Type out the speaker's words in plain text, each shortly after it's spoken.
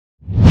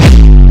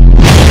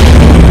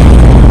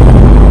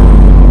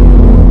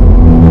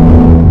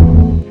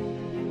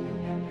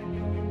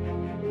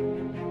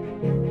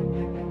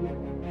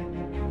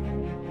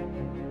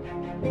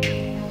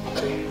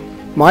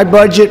My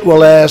budget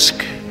will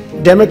ask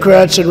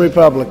Democrats and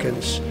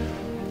Republicans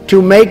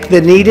to make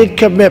the needed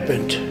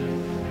commitment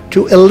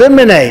to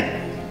eliminate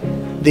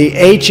the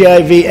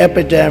HIV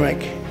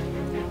epidemic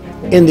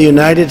in the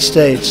United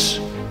States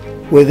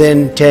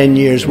within 10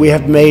 years. We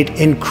have made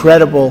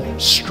incredible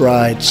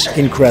strides,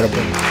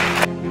 incredible.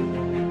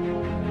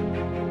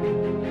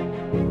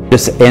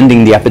 This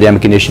Ending the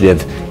Epidemic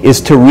initiative is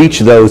to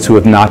reach those who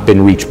have not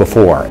been reached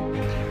before.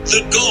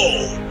 The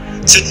goal,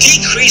 to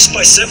decrease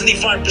by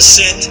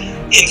 75%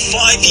 in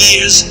 5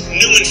 years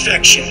new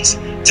infections,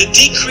 to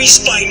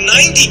decrease by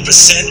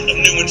 90% of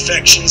new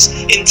infections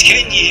in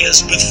 10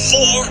 years with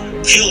 4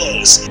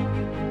 pillows.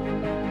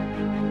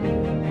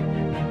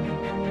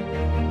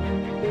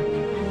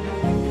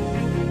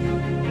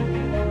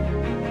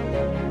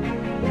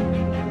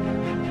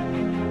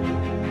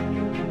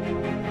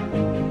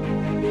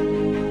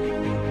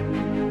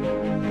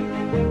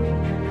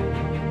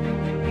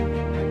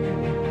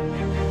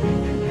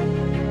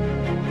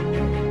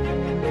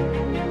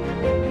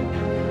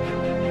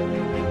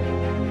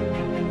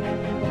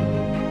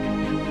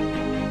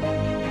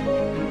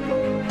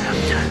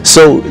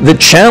 So the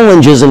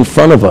challenge is in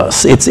front of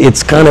us.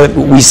 It's kind of,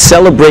 we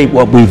celebrate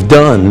what we've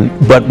done,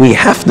 but we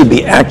have to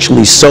be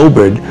actually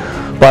sobered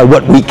by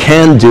what we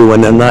can do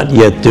and are not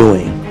yet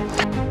doing.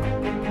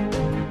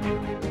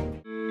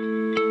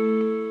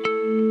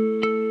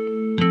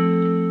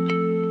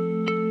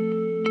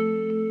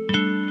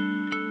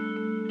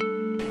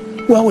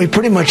 Well, we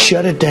pretty much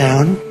shut it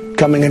down,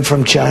 coming in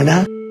from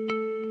China.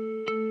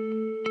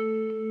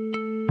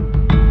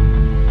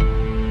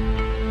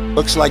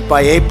 Looks like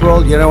by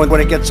April, you know,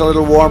 when it gets a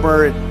little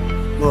warmer, it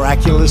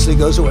miraculously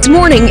goes away. This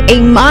morning, a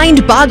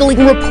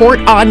mind-boggling report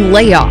on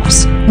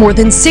layoffs. More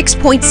than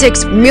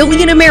 6.6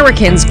 million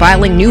Americans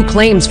filing new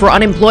claims for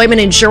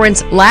unemployment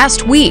insurance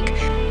last week.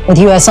 With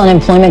U.S.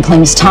 unemployment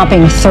claims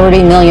topping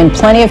 30 million,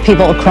 plenty of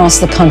people across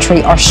the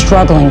country are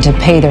struggling to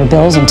pay their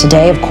bills. And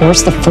today, of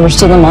course, the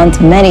first of the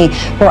month, many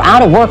who are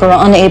out of work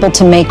are unable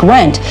to make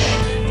rent.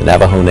 The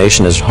Navajo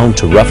Nation is home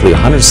to roughly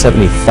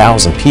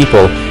 170,000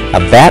 people.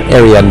 That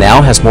area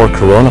now has more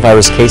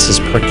coronavirus cases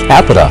per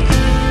capita.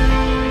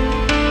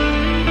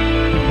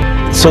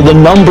 So the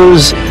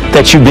numbers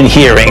that you've been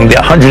hearing, the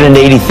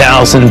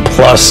 180,000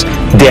 plus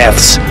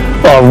deaths,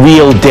 are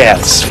real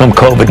deaths from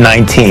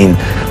COVID-19.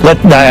 Let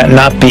there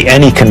not be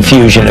any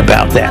confusion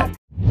about that.